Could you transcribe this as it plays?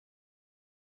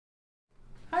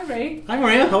Hi, Ray. Hi,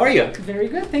 Maria. How are you? Very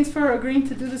good. Thanks for agreeing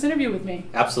to do this interview with me.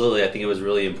 Absolutely. I think it was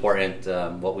really important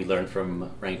what we learned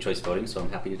from ranked choice voting, so I'm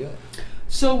happy to do it.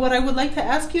 So what I would like to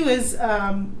ask you is,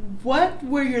 what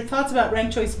were your thoughts about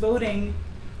ranked choice voting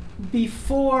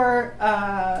before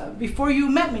you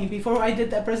met me, before I did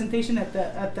that presentation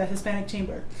at the Hispanic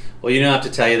Chamber? Well, I have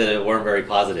to tell you that it weren't very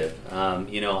positive.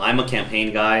 I'm a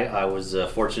campaign guy. I was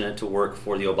fortunate to work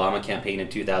for the Obama campaign in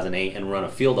 2008 and run a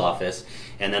field office.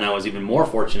 And then I was even more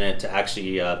fortunate to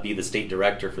actually be the state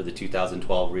director for the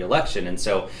 2012 re-election. And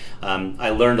so I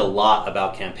learned a lot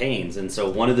about campaigns. And so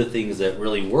one of the things that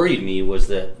really worried me was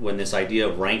that when this idea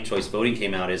of ranked choice voting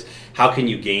came out is, how can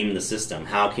you game the system?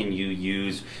 How can you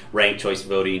use ranked choice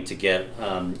voting to get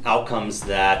outcomes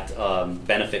that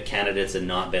benefit candidates and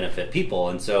not benefit people?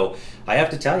 And so I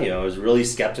have to tell you, I was really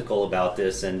skeptical about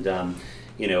this, and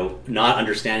not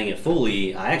understanding it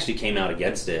fully, I actually came out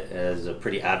against it as a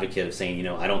pretty advocate of saying,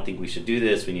 I don't think we should do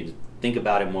this. We need to think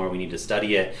about it more. We need to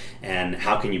study it, and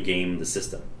how can you game the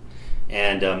system?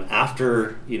 And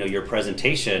after your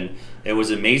presentation, it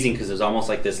was amazing because it was almost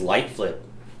like this light flip.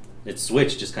 It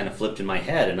switched, just kind of flipped in my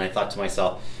head, and I thought to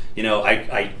myself,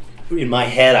 in my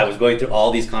head, I was going through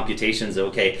all these computations of,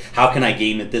 okay, how can I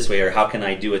game it this way, or how can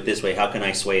I do it this way, how can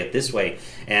I sway it this way?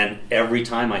 And every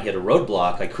time I hit a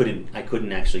roadblock, I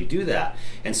couldn't actually do that.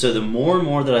 And so the more and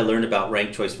more that I learned about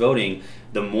ranked choice voting,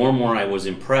 the more and more I was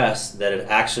impressed that it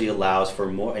actually allows for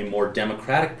a more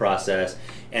democratic process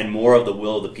and more of the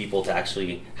will of the people to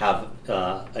actually have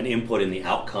an input in the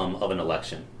outcome of an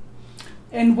election.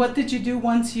 And what did you do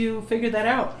once you figured that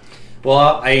out?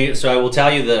 Well, I will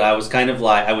tell you that I was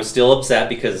I was still upset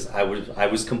because I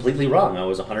was completely wrong. I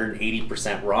was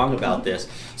 180% wrong about this.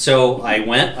 So I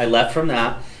left from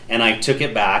that, and I took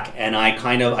it back, and I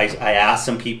asked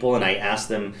some people, and I asked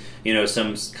them,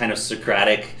 some kind of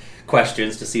Socratic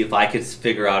questions to see if I could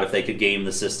figure out if they could game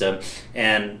the system,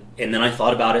 and then I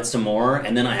thought about it some more,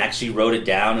 and then I actually wrote it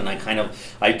down, and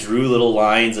I drew little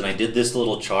lines, and I did this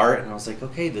little chart, and I was like,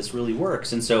 okay, this really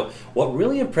works. And so what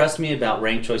really impressed me about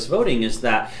ranked choice voting is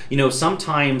that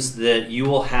sometimes that you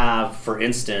will have, for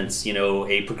instance,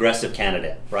 a progressive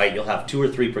candidate, right? You'll have 2 or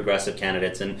 3 progressive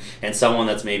candidates and someone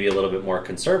that's maybe a little bit more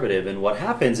conservative, and what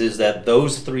happens is that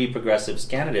those 3 progressive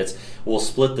candidates will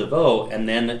split the vote, and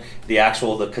then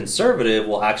the conservative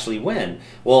will actually win.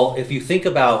 Well, if you think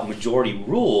about majority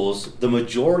rules, the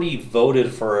majority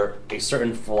voted for a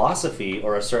certain philosophy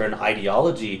or a certain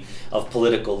ideology of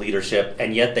political leadership,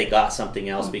 and yet they got something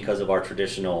else because of our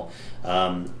traditional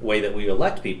way that we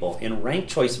elect people. In ranked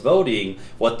choice voting,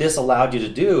 what this allowed you to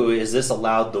do is this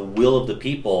allowed the will of the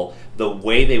people, the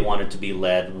way they wanted to be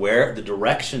led, where the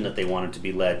direction that they wanted to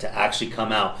be led, to actually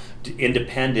come out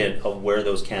independent of where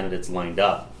those candidates lined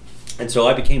up. And so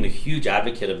I became a huge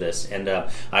advocate of this, and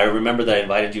I remember that I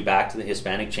invited you back to the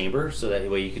Hispanic Chamber so that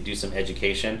way you could do some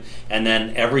education, and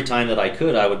then every time that I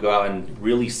could, I would go out and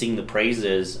really sing the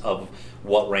praises of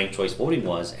what ranked choice voting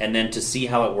was, and then to see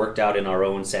how it worked out in our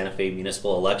own Santa Fe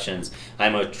municipal elections.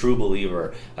 I'm a true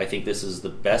believer. I think this is the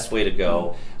best way to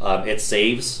go. It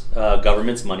saves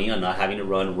government's money on not having to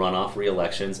run runoff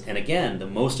re-elections, and again, the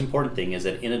most important thing is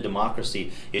that in a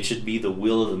democracy, it should be the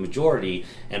will of the majority,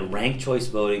 and ranked choice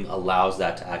voting allows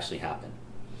that to actually happen.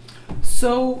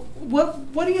 So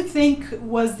what do you think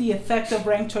was the effect of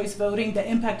ranked choice voting, the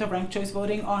impact of ranked choice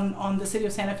voting on the city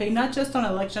of Santa Fe, not just on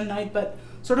election night, but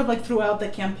sort of like throughout the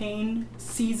campaign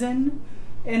season?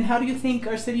 And how do you think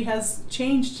our city has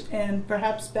changed and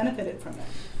perhaps benefited from it?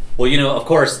 Well, of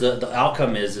course, the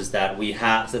outcome is that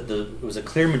it was a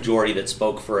clear majority that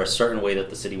spoke for a certain way that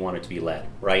the city wanted to be led,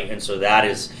 right? And so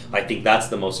I think that's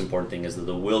the most important thing, is that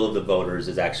the will of the voters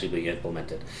is actually being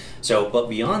implemented. So, but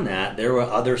beyond that, there were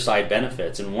other side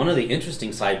benefits, and one of the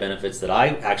interesting side benefits that I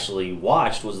actually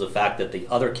watched was the fact that the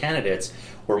other candidates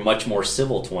were much more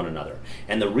civil to one another.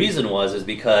 And the reason is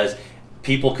because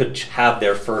people could have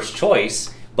their first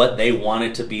choice, but they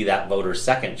wanted to be that voter's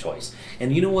second choice.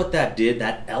 And you know what that did?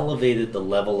 That elevated the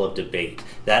level of debate.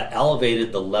 That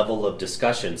elevated the level of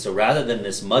discussion. So rather than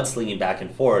this mudslinging back and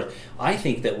forth, I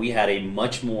think that we had a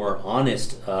much more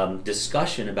honest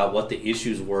discussion about what the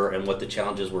issues were and what the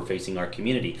challenges were facing our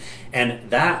community. And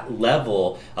that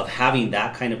level of having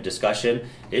that kind of discussion,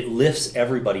 it lifts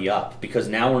everybody up, because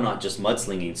now we're not just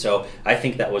mudslinging. So I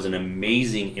think that was an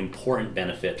amazing, important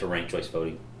benefit to ranked choice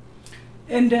voting.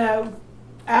 And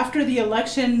after the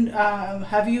election,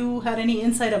 have you had any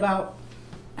insight about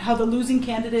how the losing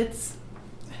candidates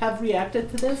have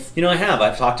reacted to this? You know, I have.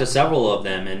 I've talked to several of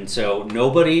them, and so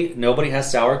nobody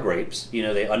has sour grapes. You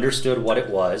know, they understood what it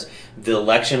was. The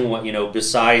election, you know,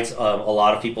 besides a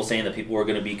lot of people saying that people were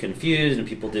going to be confused and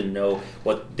people didn't know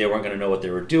they weren't going to know what they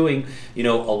were doing. You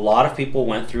know, a lot of people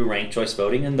went through ranked choice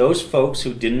voting, and those folks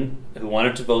who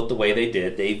wanted to vote the way they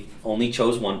did, they only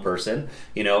chose one person.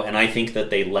 You know, and I think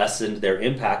that they lessened their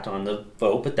impact on the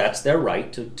vote, but that's their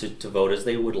right to vote as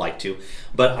they would like to.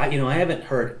 But I haven't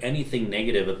heard anything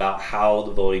negative about how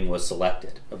the voting was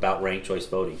selected, about ranked choice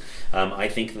voting. I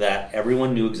think that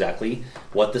everyone knew exactly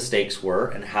what the stakes were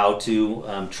and how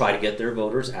to try to get their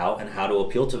voters out and how to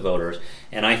appeal to voters.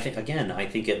 And I think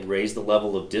it raised the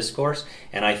level of discourse,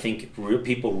 and I think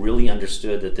people really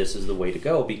understood that this is the way to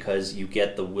go because you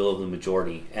get the will of the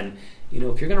majority. And you know,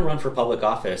 if you're going to run for public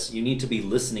office, you need to be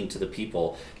listening to the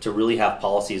people to really have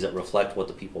policies that reflect what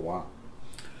the people want.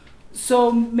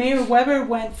 So Mayor Weber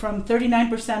went from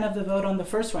 39% of the vote on the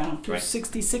first round to Right.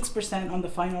 66% on the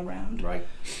final round. Right.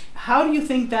 How do you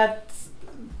think that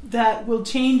will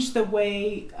change the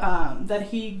way that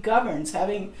he governs,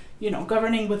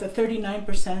 governing with a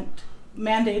 39%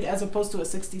 mandate as opposed to a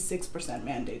 66%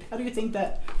 mandate? How do you think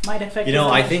that might affect his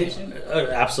I think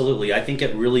administration? absolutely. I think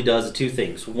it really does two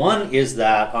things. One is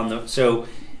that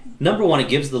number one, it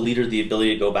gives the leader the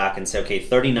ability to go back and say, okay,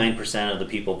 39% of the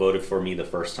people voted for me the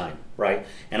first time, right?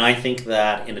 And I think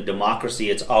that in a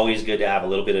democracy, it's always good to have a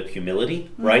little bit of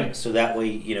humility, right? So that way,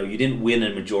 you didn't win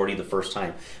a majority the first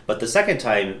time, but the second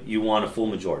time you won a full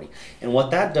majority. And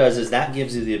what that does is that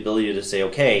gives you the ability to say,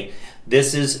 okay,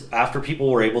 this is, after people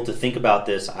were able to think about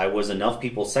this, I was enough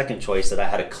people's second choice that I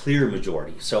had a clear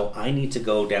majority. So I need to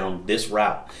go down this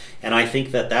route. And I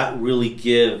think that really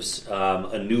gives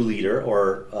a new leader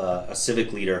or a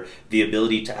civic leader the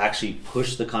ability to actually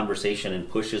push the conversation and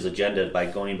push his agenda by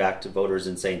going back to voters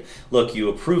and saying, look, you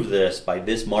approved this by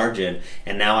this margin,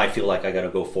 and now I feel like I got to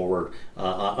go forward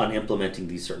on implementing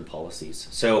these certain policies.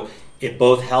 So it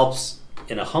both helps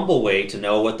in a humble way to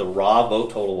know what the raw vote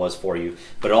total was for you,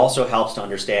 but it also helps to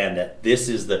understand that this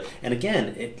is and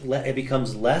again, it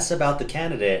becomes less about the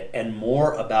candidate and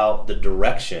more about the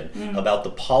direction, about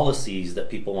the policies that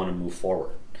people want to move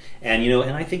forward. And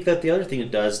and I think that the other thing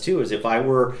it does too is if I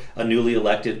were a newly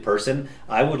elected person,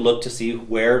 I would look to see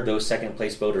where those second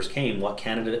place voters came, what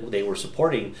candidate they were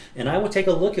supporting, and I would take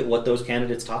a look at what those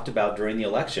candidates talked about during the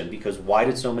election, because why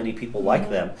did so many people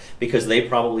like them? Because they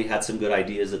probably had some good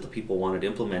ideas that the people wanted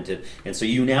implemented. And so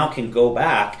you now can go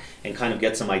back and kind of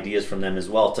get some ideas from them as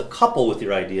well to couple with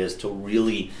your ideas to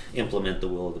really implement the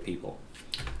will of the people.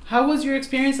 How was your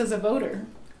experience as a voter?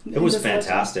 It was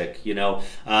fantastic.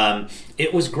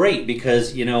 It was great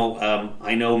because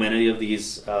I know many of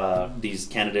these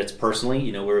candidates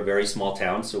personally. We're a very small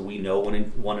town, so we know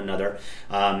one another,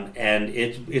 and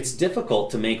it's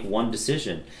difficult to make one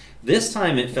decision. This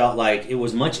time it felt like it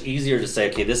was much easier to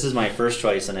say, okay, this is my first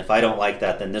choice, and if I don't like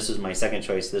that, then this is my second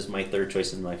choice, this is my third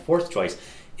choice, and my fourth choice.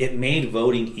 It made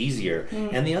voting easier.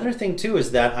 And the other thing too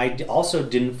is that I also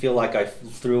didn't feel like I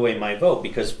threw away my vote,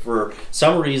 because for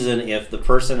some reason, if the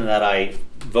person that I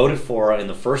voted for in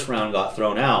the first round got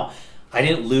thrown out, I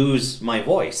didn't lose my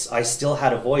voice. I still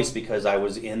had a voice because I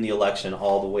was in the election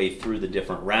all the way through the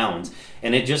different rounds.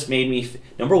 And it just made me,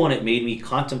 number one, it made me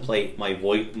contemplate my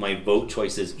vote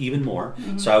choices even more.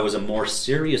 So I was a more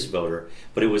serious voter,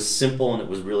 but it was simple and it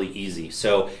was really easy.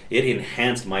 So it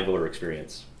enhanced my voter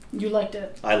experience. You liked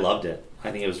it? I loved it.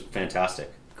 I think it was fantastic.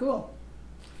 Cool.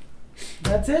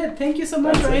 That's it. Thank you so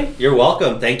much, Ray. You're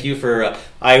welcome. Thank you for,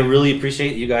 I really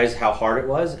appreciate you guys, how hard it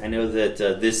was. I know that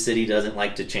this city doesn't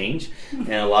like to change,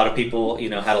 and a lot of people,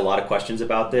 had a lot of questions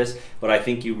about this, but I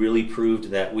think you really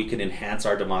proved that we can enhance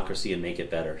our democracy and make it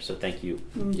better. So thank you.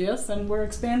 Yes, and we're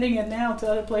expanding it now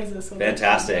to other places. So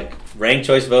fantastic. Ranked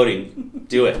choice voting.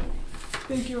 Do it.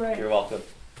 Thank you, Ray. You're welcome.